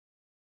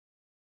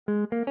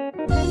Your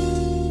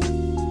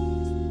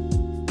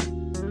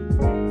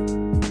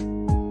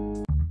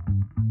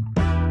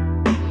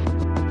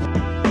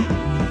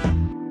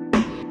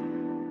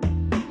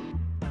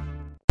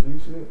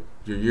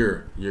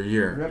year.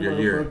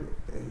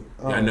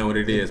 Y'all know what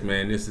it is,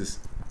 man. This is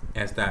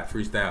E.s.d.o.t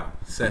Freestyle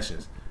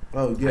Sessions.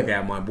 Oh, yeah. I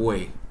got my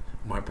boy,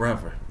 my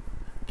brother,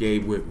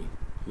 Gabe with me.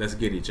 Let's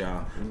get it,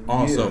 y'all.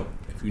 Also,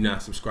 if you're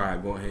not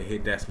subscribed, go ahead and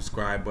hit that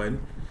subscribe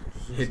button.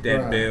 Hit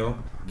that bell.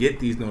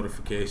 Get these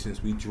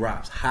notifications. We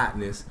drops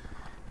hotness.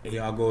 And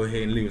y'all go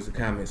ahead and leave us a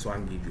comment so I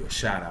can give you a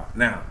shout out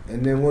now.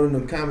 And then one of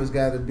them comments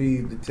got to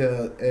be to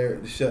tell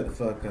Eric to shut the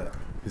fuck up.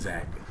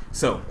 Exactly.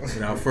 So,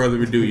 without further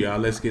ado, y'all,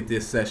 let's get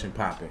this session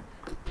popping.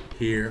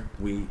 Here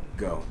we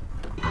go.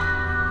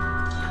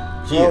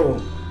 Yeah.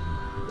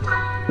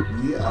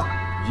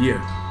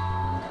 Yeah.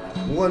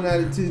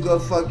 192, go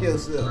fuck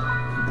yourself.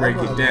 Break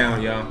it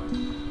down, y'all.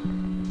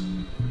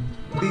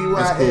 BYS.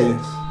 That's cool.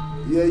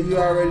 Yeah, you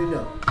already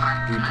know.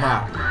 We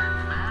pop.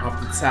 Off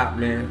the top,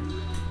 man.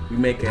 We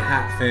make it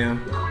hot,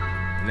 fam.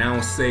 And I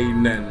don't say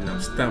nothing.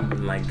 I'm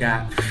stumbling like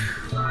God.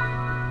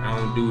 I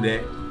don't do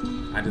that.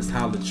 I just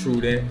holler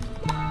true that.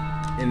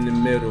 In the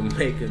middle,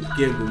 make a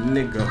giggle,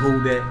 nigga,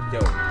 who that? Yo,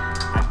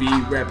 I be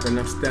rapping,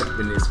 I'm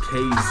stepping, it's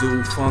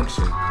K-Zoo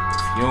function.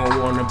 If you don't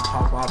wanna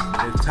pop off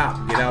the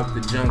top, get out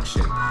the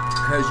junction.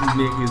 Cause you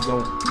niggas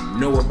don't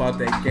know about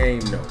that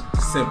game, no.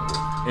 Simple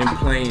and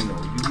plain, no.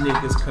 You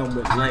niggas come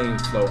with lame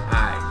flow,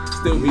 I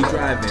still be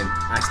driving,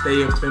 I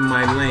stay up in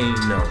my lane,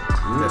 no.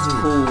 That's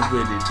cool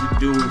with it,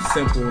 you do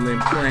simple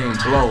and plain,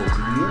 blow.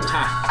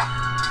 Ha.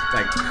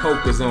 Like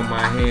coke is on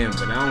my hand,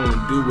 but I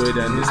don't do it,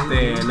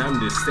 understand.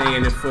 I'm just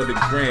saying it for the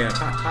gram.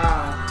 Ha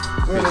ha.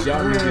 Cause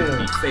y'all niggas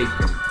be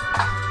faking.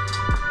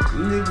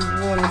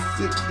 Niggas wanna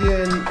sit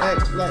there and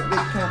act like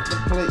they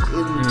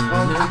contemplating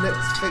on the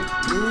next fake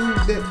move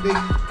that they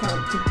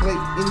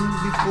contemplating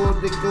before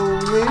they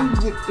go in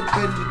with the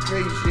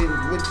penetration,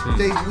 which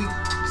they weak,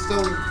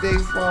 so they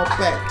fall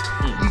back.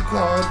 You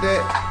call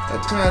that a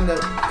kind of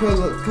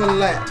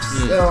collapse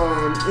in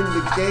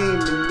the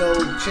game, and no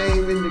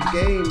shame in the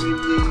game, and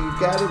you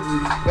gotta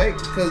respect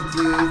because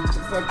it's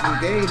the fucking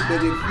game. But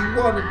if you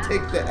want to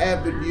take the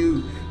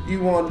avenue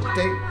you want to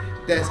take,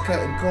 that's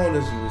cutting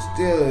corners, and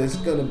still it's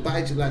gonna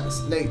bite you like a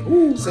snake.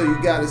 So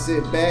you gotta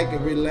sit back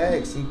and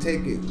relax and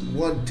take it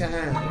one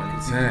time.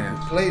 If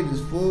you play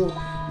this fool,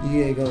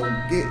 you ain't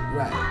gonna get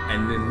right.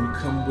 And then we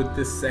come with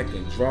the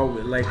second, draw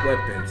it like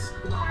weapons.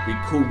 We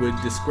cool with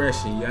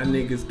discretion, y'all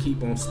niggas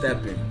keep on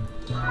stepping.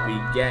 We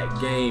got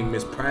game,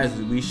 it's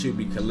prizes we should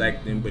be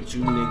collecting, but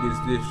you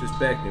niggas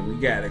disrespecting. We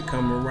gotta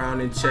come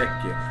around and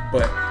check you,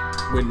 but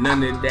with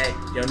none of that,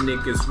 y'all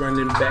niggas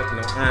running back,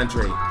 no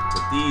Andre.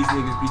 But these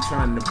niggas be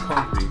trying to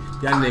pump it,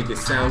 y'all niggas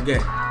sound gay.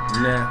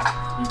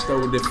 Nah, you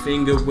throw the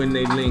finger when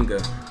they linger.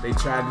 They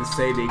try to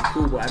say they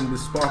cool, but I'm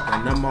just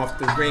sparking, I'm off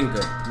the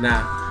ringer.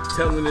 Nah,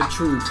 telling the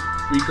truth,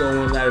 we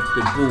going light up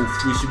the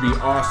booth. We should be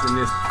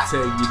arsonists to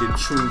tell you the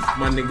truth.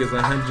 My niggas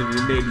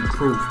 180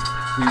 proof.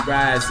 We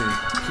rising,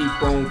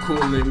 keep on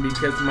cooling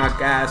because my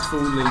guys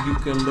fooling. You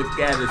can look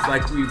at us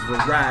like we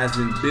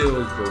Verizon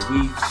bills, but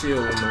we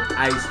chill, no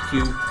Ice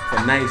Cube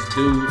for nice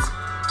dudes.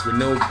 With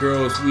no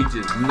girls, we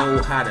just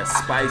know how to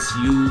spice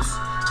use.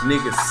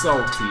 Niggas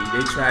salty,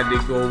 they tried to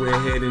go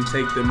ahead and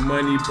take the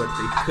money, but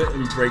they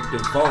couldn't break the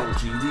vault.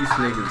 Gee, these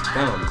niggas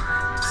dumb.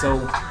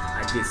 So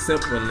I get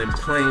simple and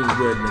plain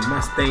with them.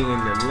 I stay in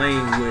the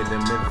lane with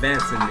them,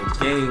 advancing the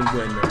game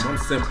with them. I'm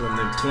simple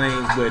and plain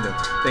with them.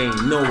 They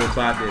ain't know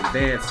about the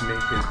advancement,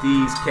 cause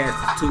these cats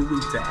is too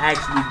weak to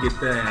actually get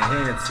the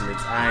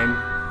enhancements. I'm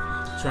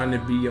trying to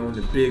be on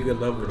the bigger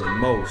level than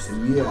most.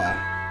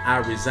 Yeah. I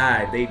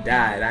reside, they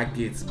died, I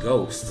gets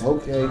ghost.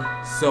 Okay.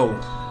 So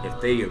if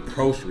they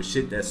approach with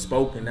shit that's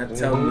spoken, I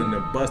tell them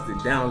to bust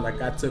it down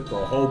like I took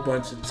a whole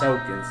bunch of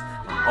tokens.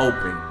 I'm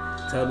open.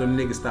 Tell them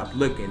niggas stop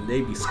looking,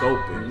 they be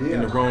scoping.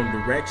 In the wrong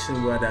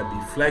direction, where I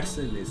be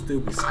flexing, they still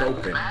be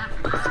scoping.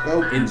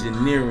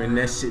 Engineering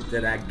that shit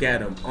that I got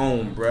them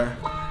on, bruh.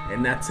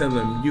 And I tell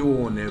them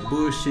you on that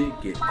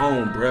bullshit, get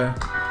on, bruh.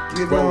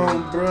 Get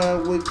on,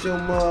 bruh, with your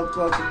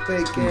motherfucking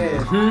fake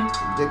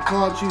ass. They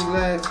caught you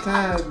last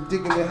time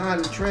digging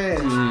behind the trash.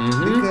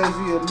 Because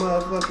you're a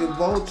motherfucking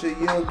vulture,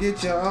 you don't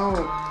get your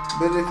own.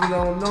 But if you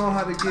don't know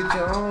how to get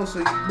your own, so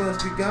you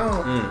must be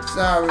gone.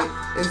 Sorry,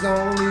 it's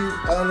only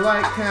a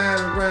light kind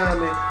around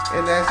me,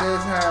 and that's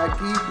just how I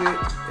keep it.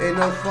 Ain't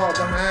no fault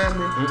behind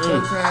me.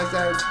 Sometimes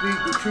I speak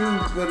the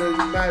truth, but it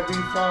might be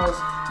false.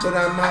 But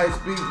I might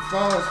speak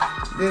false,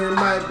 then it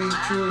might be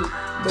true.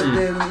 But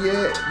then,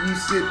 you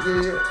sit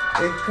there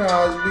and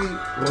cause me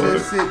to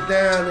sit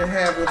down and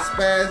have a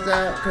spaz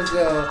out, cause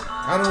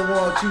I don't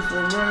want you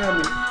from around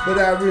me, but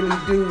I really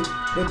do.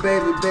 But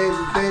baby,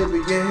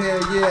 yeah,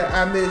 hell yeah,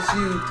 I miss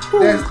you.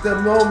 That's the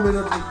moment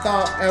of the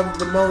thought of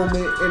the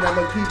moment, and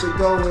I'ma keep it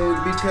going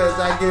because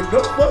I give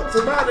no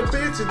fucks about a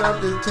bitch, and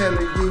I'm just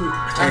telling you,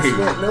 I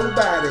sweat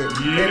nobody,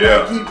 and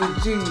I keep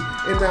it G,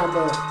 and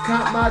I'ma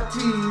count my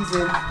T's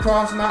and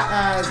cross my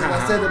I's, and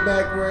I say the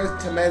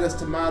backwards,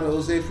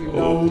 tomatoes, if you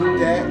know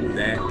that.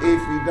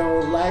 If you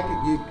don't like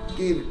it, you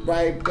get it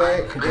right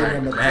back, and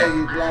I'ma tell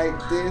you like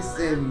this,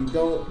 and you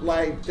don't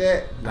like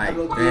that, I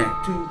don't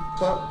get too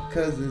fucked,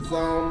 cause it's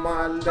on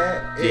my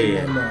lap.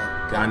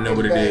 Y'all know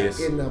what it is.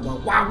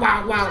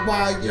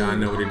 Wow. Y'all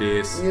know what it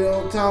is. You know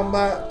what I'm talking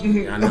about?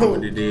 Y'all know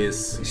what it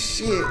is.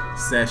 Shit.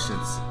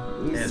 Sessions.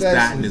 E.s.d.o.t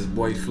and his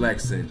boy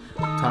flexing.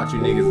 Taught you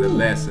niggas a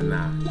lesson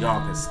now.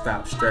 Y'all can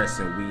stop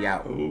stressing. We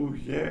out. Oh,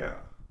 yeah.